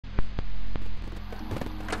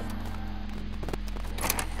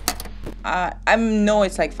I know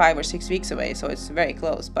it's like 5 or 6 weeks away, so it's very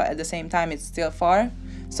close, but at the same time it's still far.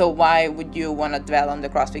 So why would you want to dwell on the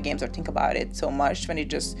CrossFit Games or think about it so much when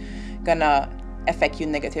it's just gonna affect you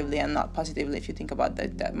negatively and not positively if you think about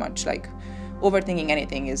that much? Like, overthinking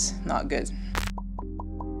anything is not good.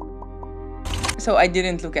 So I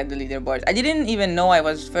didn't look at the leaderboards. I didn't even know I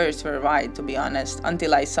was first for R.A.D, to be honest,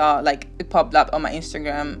 until I saw, like, it popped up on my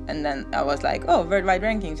Instagram, and then I was like, oh, worldwide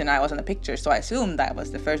rankings, and I was on the picture, so I assumed I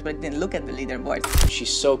was the first, but I didn't look at the leaderboards. She's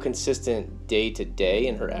so consistent day to day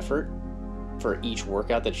in her effort for each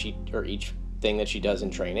workout that or each thing that she does in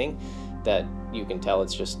training, that you can tell it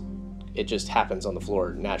just happens on the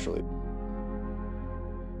floor naturally.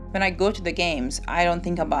 When I go to the games, I don't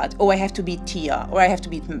think about, oh, I have to beat Tia, or I have to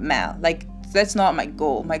beat Mel. Like, that's not my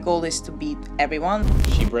goal. My goal is to beat everyone.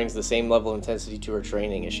 She brings the same level of intensity to her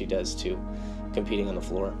training as she does to competing on the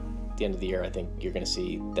floor. At the end of the year, I think you're going to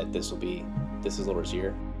see that this is Laura's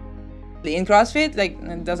year. In CrossFit, like,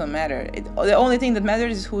 it doesn't matter. The only thing that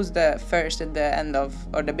matters is who's the first at the end of,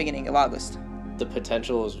 or the beginning of August. The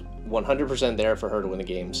potential is 100% there for her to win the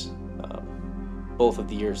games. Both of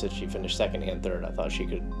the years that she finished second and third, I thought she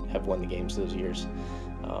could have won the games those years.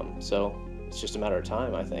 So it's just a matter of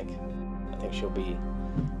time, I think. I think she'll be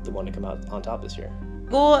the one to come out on top this year.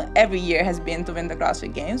 Goal every year has been to win the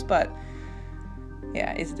CrossFit Games, but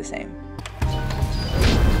yeah, it's the same.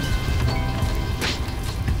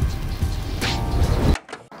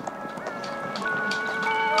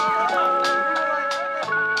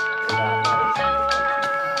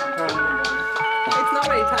 It's not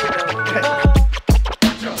very tight though.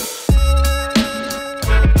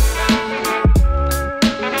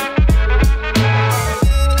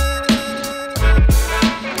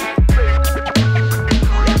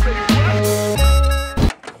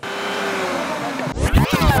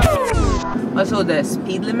 Also, the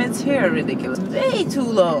speed limits here are ridiculous. Way too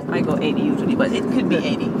low. I go 80 usually, but it could be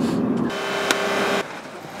 80.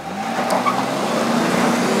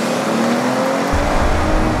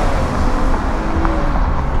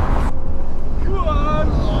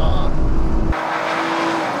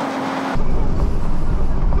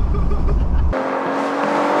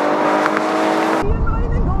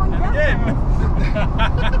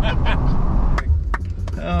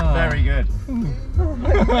 Very good.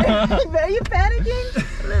 Are you panicking?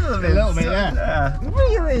 A little bit, yeah.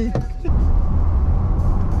 Really?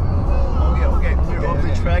 Okay, we're off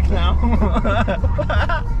the track now.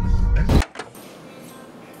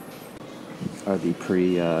 Are the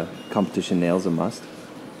pre-competition nails a must?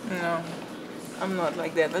 No, I'm not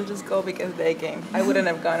like that. I'll just go because they came. I wouldn't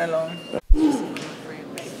have gone alone.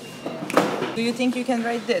 Do you think you can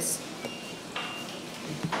write this?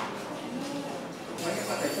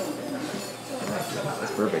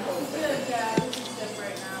 That's perfect.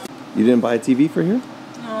 You didn't buy a TV for here?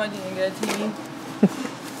 No, I didn't get a TV.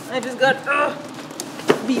 I just got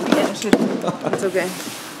BB and shit. It's okay.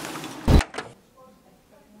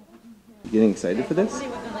 You getting excited for this?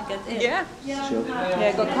 Yeah. Yeah,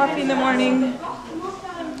 I got coffee in the morning.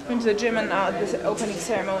 Went to the gym and now this opening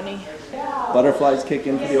ceremony. Butterflies kick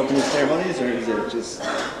in for the opening ceremonies, or is it just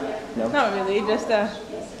no? Not really, just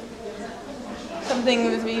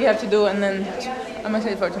something that we have to do, and then I'm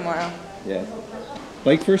excited for tomorrow. Yeah.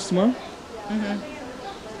 Bike first tomorrow?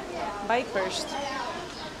 Bike first.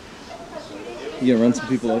 You gonna run some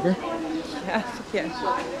people over? Yeah.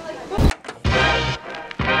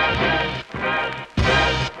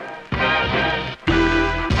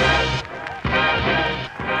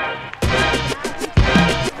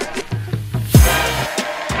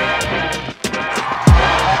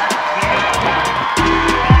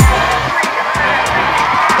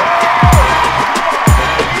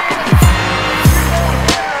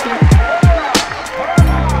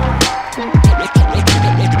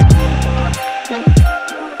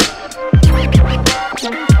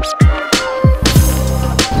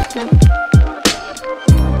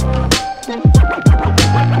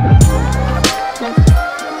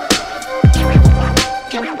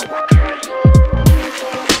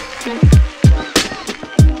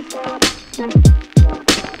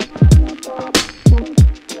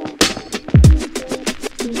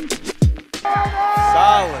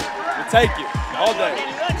 Solid. We'll take it all day.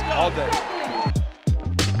 All day.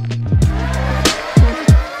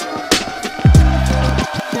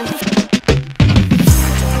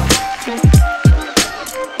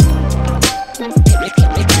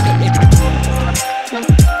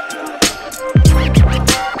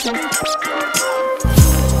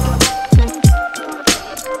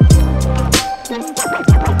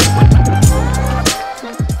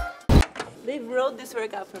 They wrote this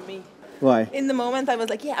workout for me. Why? In the moment, I was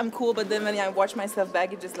like, yeah, I'm cool. But then when I watch myself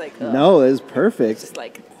back, it's just like, No, it was perfect. Just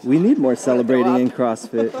like, we need more celebrating in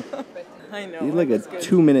CrossFit. I know. You like a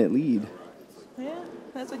 2-minute lead. Yeah,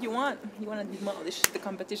 that's what you want. You want to demolish the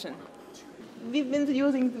competition. We've been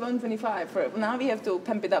using 125 for now. We have to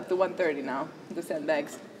pump it up to 130 now. The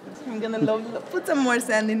sandbags. I'm gonna put some more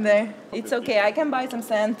sand in there. It's okay. I can buy some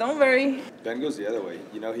sand. Don't worry. Ben goes the other way.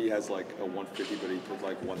 You know he has like a 150, but he puts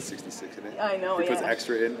like 166 in it. I know. He puts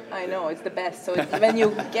extra in. I know. It's the best. So when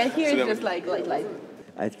you get here, it's just like.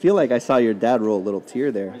 I feel like I saw your dad roll a little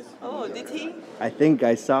tear there. Oh, did he? I think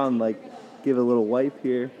I saw him like give a little wipe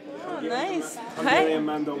here. Oh, nice. Hi.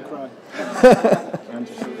 Man, don't cry.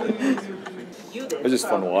 It was just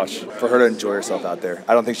fun to watch. For her to enjoy herself out there.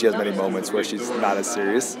 I don't think she has many moments where she's not as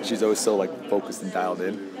serious. She's always so like focused and dialed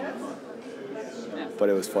in. But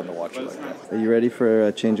it was fun to watch her like that. Are you ready for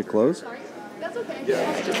a change of clothes? That's okay.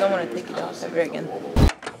 Yeah. I just don't want to take it off ever again.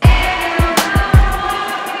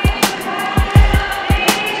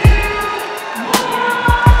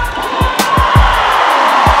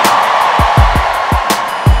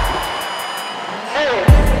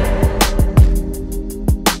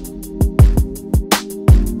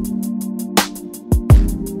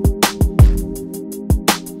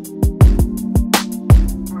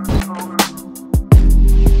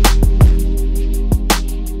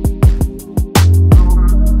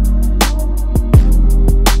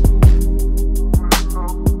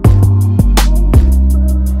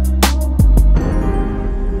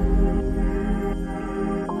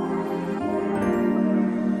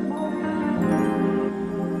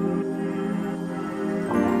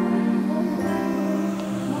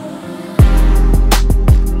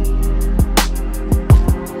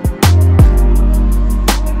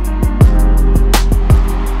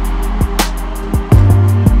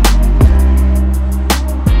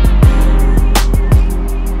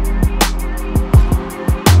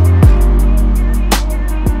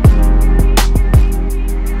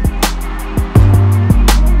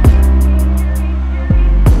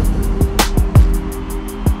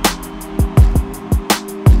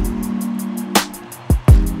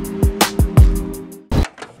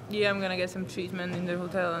 Yeah, I'm gonna get some treatment in the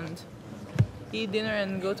hotel and eat dinner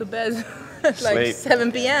and go to bed at like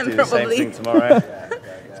 7 p.m. Do probably. the same thing tomorrow.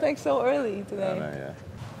 It's like so early today. Yeah.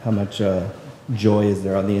 How much joy is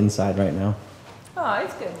there on the inside right now? Oh,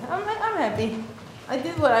 it's good. I'm happy. I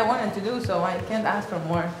did what I wanted to do, so I can't ask for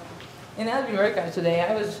more. In every workout today,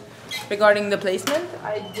 regarding the placement,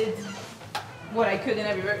 I did what I could in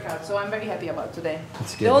every workout, so I'm very happy about today.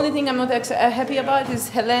 That's good. The only thing I'm not happy about is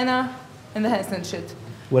Helena and the handstand shit.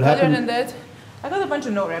 What happened? Other than that, I got a bunch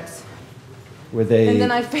of no reps. Were they? And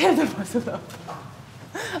then I failed the muscle up.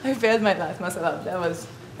 I failed my last muscle up. That was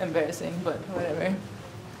embarrassing, but whatever.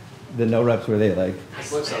 The no reps, were they like?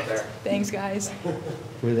 What's up there? Thanks, guys.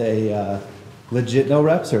 Were they legit no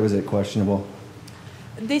reps, or was it questionable?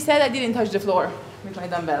 They said I didn't touch the floor with my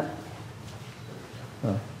dumbbell.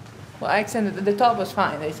 Huh. Well, I extended. The top was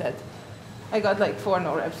fine, they said. I got like 4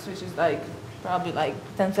 no reps, which is like probably like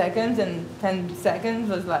 10 seconds, and 10 seconds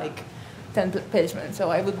was like 10 placements.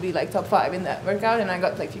 So I would be like top 5 in that workout, and I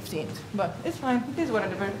got like 15th. But it's fine. It is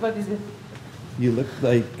whatever. What is it? You looked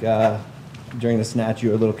like during the snatch you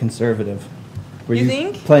were a little conservative. Were You you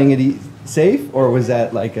think? playing it safe, or was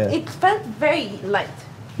that like a? It felt very light.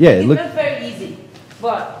 Yeah, It it looked. felt very easy.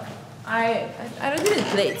 But I didn't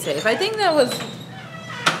play it safe. I think that was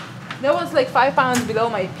like 5 pounds below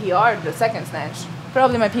my PR, the second snatch.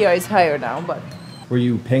 Probably my PR is higher now, but Were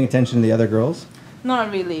you paying attention to the other girls? not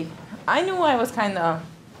really. I knew I was kind of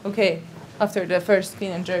okay after the first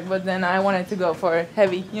clean and jerk, but then I wanted to go for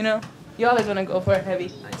heavy, you know? You always want to go for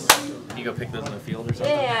heavy. Nice. You go pick those in the field or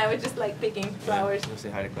something? Yeah, we're just like picking flowers. Go say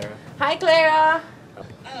hi to Clara. Hi, Clara!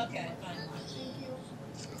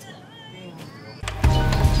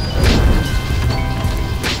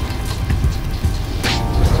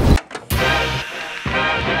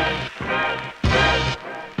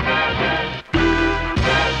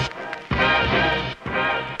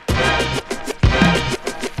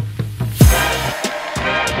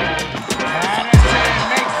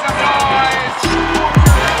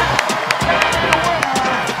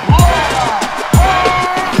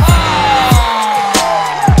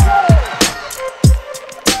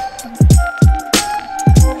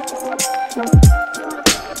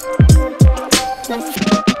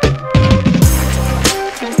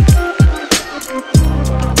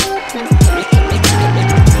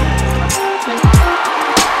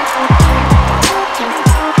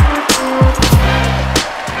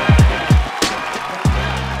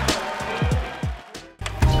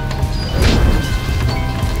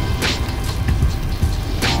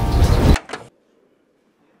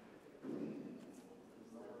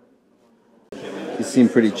 You seem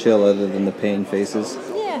pretty chill other than the pain faces.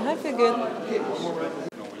 Yeah, I feel good.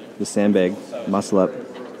 The sandbag, muscle up.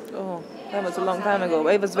 Oh, that was a long time ago,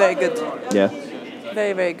 but it was very good. Yeah.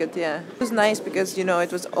 Very, very good, yeah. It was nice because, you know,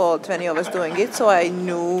 it was all 20 of us doing it, so I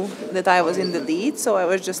knew that I was in the lead, so I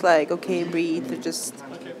was just like, okay, breathe, just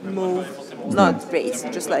move, not race,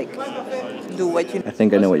 just like do what you... I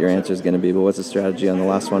think I know what your answer is going to be, but what's the strategy on the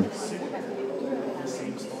last one?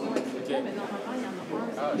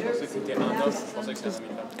 Just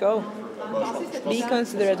go. Be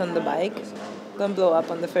considerate on the bike. Don't blow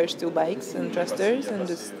up on the first 2 bikes and thrusters, and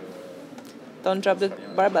just don't drop the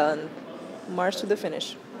barbell and march to the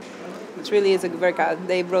finish. It really is a workout.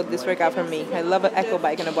 They wrote this workout for me. I love an echo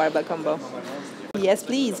bike and a barbell combo. Yes,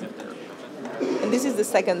 please. And this is the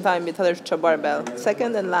second time with a barbell.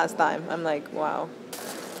 Second and last time. I'm like, wow.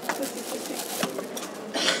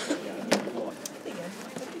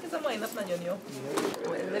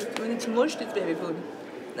 When it's mushed, it's baby food.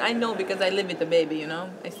 I know because I live with the baby, you know.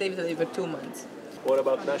 I stay with the baby for 2 months. What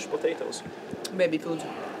about mashed potatoes? Baby food.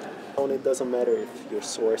 And it doesn't matter if you're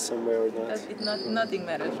sore somewhere or not. Nothing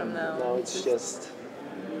matters from now. Now it's just...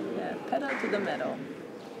 Yeah, pedal to the metal.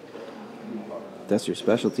 That's your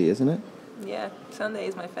specialty, isn't it? Yeah, Sunday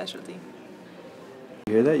is my specialty.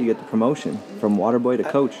 You hear that? You get the promotion from water boy to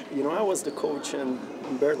coach. You know, I was the coach in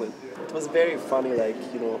Berlin. It was very funny, like,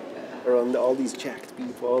 you know, around all these jacked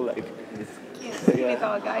people, like... Yeah. With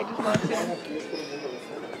our guy just watching.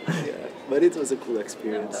 Yeah, but it was a cool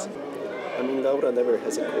experience. I mean, Laura never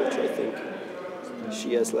has a coach, I think.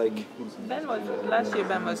 She has like... Last year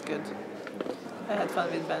Ben was good. I had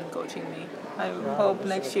fun with Ben coaching me. I hope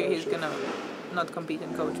next year he's gonna not compete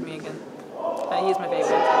and coach me again. He's my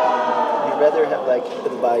favorite. You'd rather have like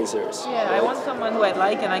advisors. Yeah, right? I want someone who I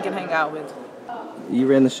like and I can hang out with. You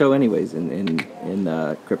ran the show anyways in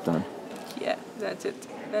Krypton. Yeah, that's it.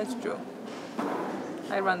 That's true.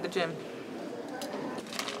 I run the gym.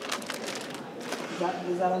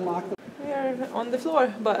 Does that unlock the... We are on the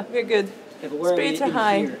floor, but we're good. Spirits are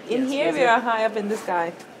high. In here, we are high up in the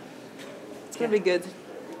sky. It's gonna be good.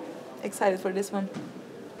 Excited for this one.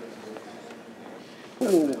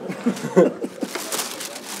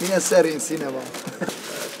 Minha série em cinema.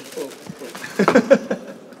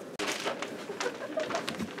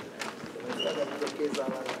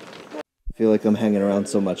 I feel like I'm hanging around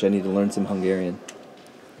so much. I need to learn some Hungarian.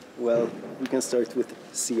 Well, we can start with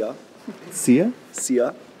Szia. Sia?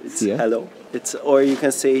 Szia. It's Szia? hello. It's, or you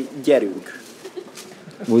can say gyerünk.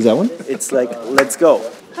 What was that one? It's like, let's go.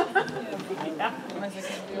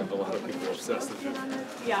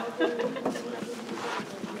 Yeah.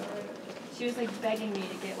 She was like begging me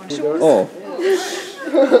to get one. Oh.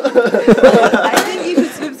 I think you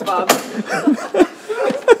should swim swap.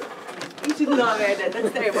 You should not wear that.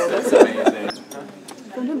 That's terrible. That's amazing.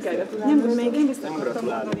 Nem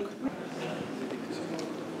gratulálok.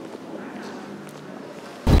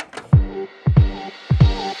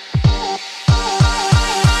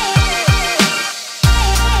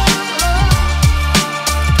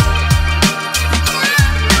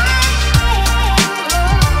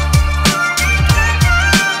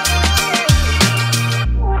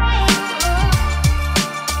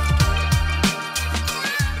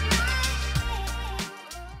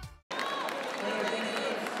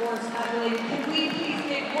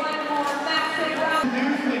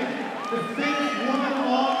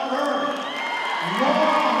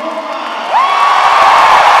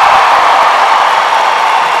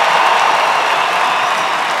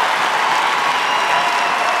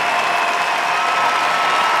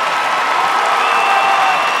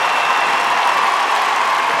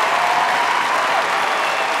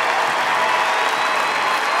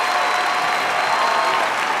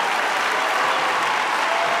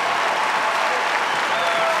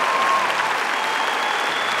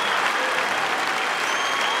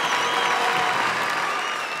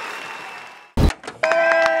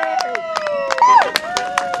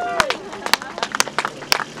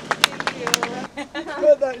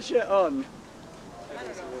 Put that shit on.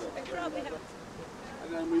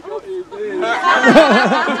 And then we got you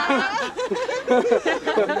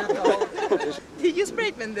Did you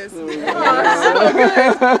spray paint this? What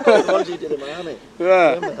you did in Miami?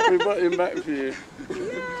 Yeah, we brought him back for you.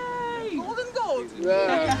 Yay! Golden gold!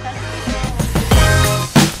 Yeah.